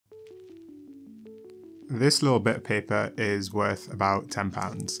This little bit of paper is worth about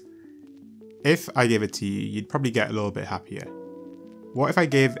 £10. If I gave it to you, you'd probably get a little bit happier. What if I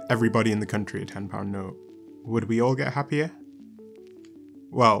gave everybody in the country a £10 note? Would we all get happier?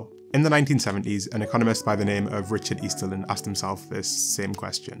 Well, in the 1970s, an economist by the name of Richard Easterlin asked himself this same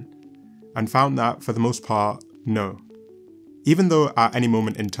question, and found that, for the most part, no. Even though at any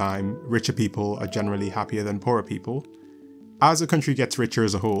moment in time, richer people are generally happier than poorer people, as a country gets richer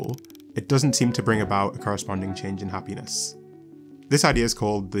as a whole, it doesn't seem to bring about a corresponding change in happiness. This idea is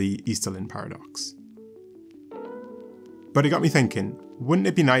called the Easterlin paradox. But it got me thinking, wouldn't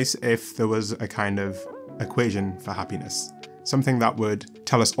it be nice if there was a kind of equation for happiness? Something that would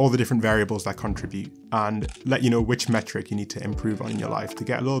tell us all the different variables that contribute and let you know which metric you need to improve on in your life to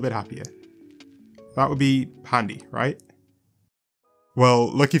get a little bit happier. That would be handy, right? Well,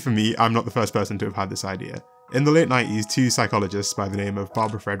 lucky for me, I'm not the first person to have had this idea. In the late 90s, two psychologists by the name of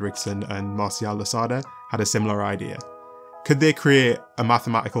Fredrickson and Marcial Losada had a similar idea. Could they create a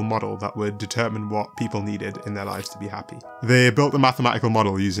mathematical model that would determine what people needed in their lives to be happy? They built a mathematical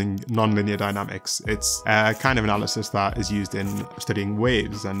model using nonlinear dynamics. It's a kind of analysis that is used in studying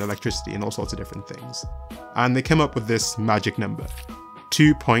waves and electricity and all sorts of different things. And they came up with this magic number,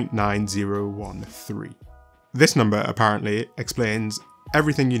 2.9013. This number apparently explains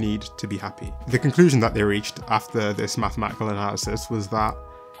everything you need to be happy. The conclusion that they reached after this mathematical analysis was that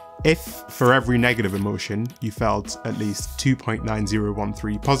if for every negative emotion you felt at least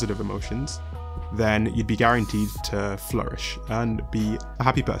 2.9013 positive emotions, then you'd be guaranteed to flourish and be a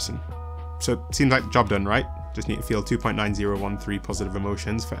happy person. So it seems like the job done, right? Just need to feel 2.9013 positive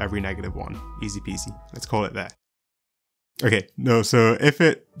emotions for every negative one. Easy peasy. Let's call it there. Okay, no, so if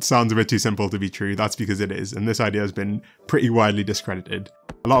it sounds a bit too simple to be true, that's because it is, and this idea has been pretty widely discredited.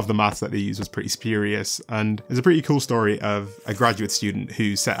 A lot of the maths that they use was pretty spurious, and there's a pretty cool story of a graduate student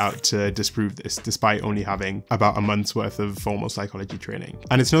who set out to disprove this despite only having about a month's worth of formal psychology training.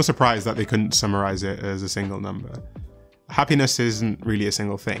 And it's no surprise that they couldn't summarize it as a single number. Happiness isn't really a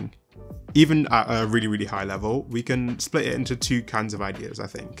single thing. Even at a really, really high level, we can split it into two kinds of ideas, I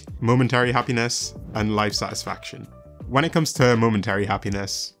think. Momentary happiness and life satisfaction. When it comes to momentary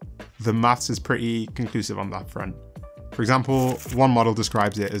happiness, the maths is pretty conclusive on that front. For example, one model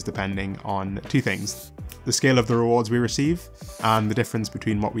describes it as depending on two things: the scale of the rewards we receive and the difference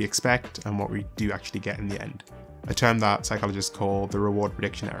between what we expect and what we do actually get in the end, a term that psychologists call the reward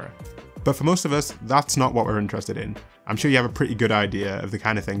prediction error. But for most of us, that's not what we're interested in. I'm sure you have a pretty good idea of the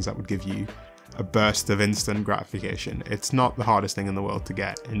kind of things that would give you a burst of instant gratification. It's not the hardest thing in the world to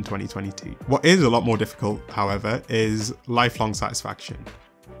get in 2022. What is a lot more difficult, however, is lifelong satisfaction.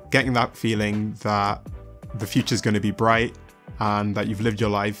 Getting that feeling that the future's going to be bright and that you've lived your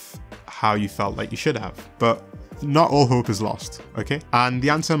life how you felt like you should have. But not all hope is lost, okay? And the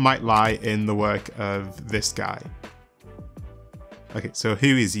answer might lie in the work of this guy. Okay, so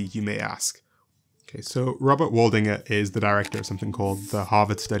who is he, you may ask? Okay, so Robert Waldinger is the director of something called the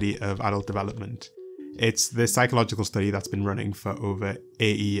Harvard Study of Adult Development. It's this psychological study that's been running for over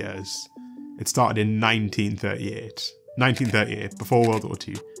 80 years. It started in 1938, before World War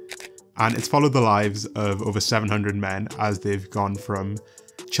II. And it's followed the lives of over 700 men as they've gone from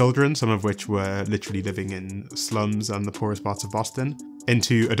children, some of which were literally living in slums and the poorest parts of Boston,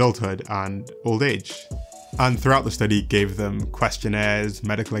 into adulthood and old age. And throughout the study gave them questionnaires,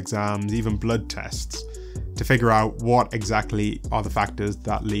 medical exams, even blood tests to figure out what exactly are the factors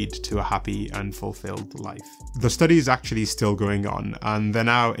that lead to a happy and fulfilled life. The study is actually still going on, and they're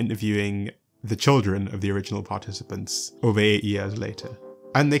now interviewing the children of the original participants over 8 years later.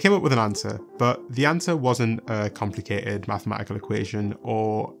 And they came up with an answer, but the answer wasn't a complicated mathematical equation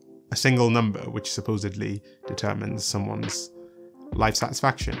or a single number which supposedly determines someone's life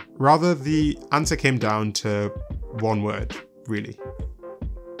satisfaction. Rather, the answer came down to one word, really: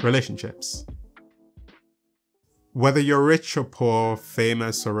 relationships. Whether you're rich or poor,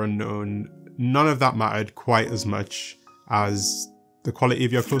 famous or unknown, none of that mattered quite as much as the quality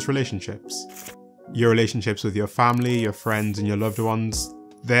of your close relationships. Your relationships with your family, your friends and your loved ones,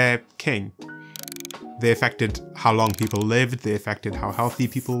 they're king. They affected how long people lived, they affected how healthy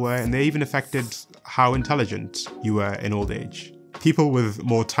people were, and they even affected how intelligent you were in old age. People with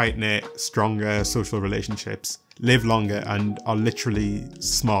more tight-knit, stronger social relationships live longer and are literally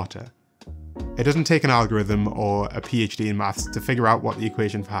smarter. It doesn't take an algorithm or a PhD in maths to figure out what the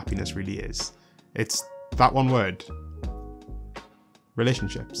equation for happiness really is. It's that one word: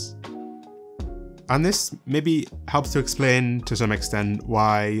 relationships. And this maybe helps to explain to some extent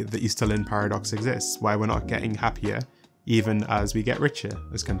why the Easterlin paradox exists, why we're not getting happier even as we get richer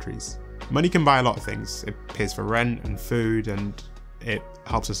as countries. Money can buy a lot of things. It pays for rent and food and it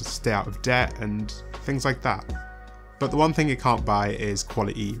helps us stay out of debt and things like that. But the one thing it can't buy is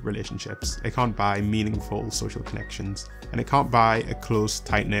quality relationships. It can't buy meaningful social connections, and it can't buy a close,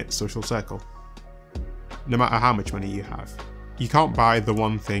 tight-knit social circle. No matter how much money you have. You can't buy the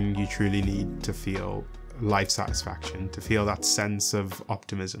one thing you truly need to feel life satisfaction, to feel that sense of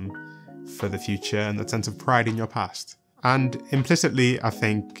optimism for the future and that sense of pride in your past. And implicitly, I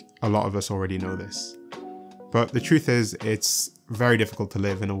think a lot of us already know this. But the truth is, it's very difficult to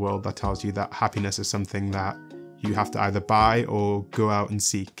live in a world that tells you that happiness is something that you have to either buy or go out and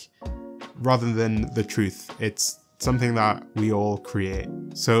seek. Rather than the truth, it's something that we all create.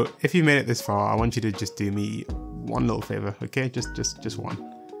 So if you made it this far, I want you to just do me one little favor, okay? Just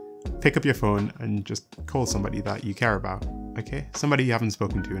one. Pick up your phone and just call somebody that you care about, okay? Somebody you haven't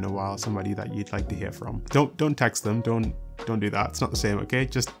spoken to in a while, somebody that you'd like to hear from. Don't text them, don't do that. It's not the same, okay?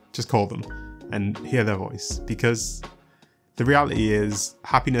 Just call them and hear their voice, because the reality is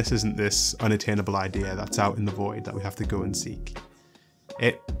happiness isn't this unattainable idea that's out in the void that we have to go and seek.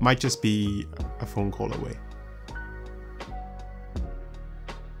 It might just be a phone call away.